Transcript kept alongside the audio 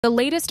The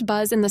latest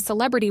buzz in the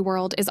celebrity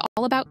world is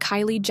all about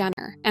Kylie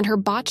Jenner and her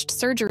botched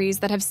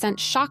surgeries that have sent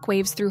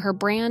shockwaves through her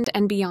brand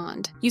and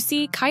beyond. You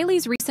see,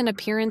 Kylie's recent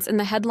appearance in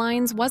the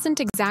headlines wasn't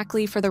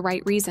exactly for the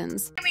right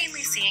reasons. What you're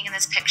mainly seeing in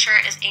this picture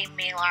is a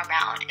malar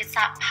mound. It's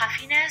that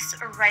puffiness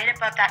right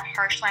above that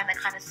harsh line that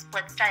kind of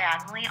splits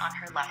diagonally on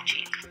her left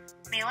cheek.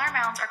 Malar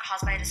mounds are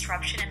caused by a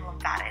disruption in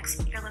lymphatics.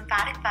 Your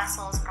lymphatic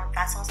vessels are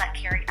vessels that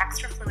carry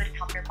extra fluid and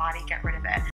help your body get rid of it.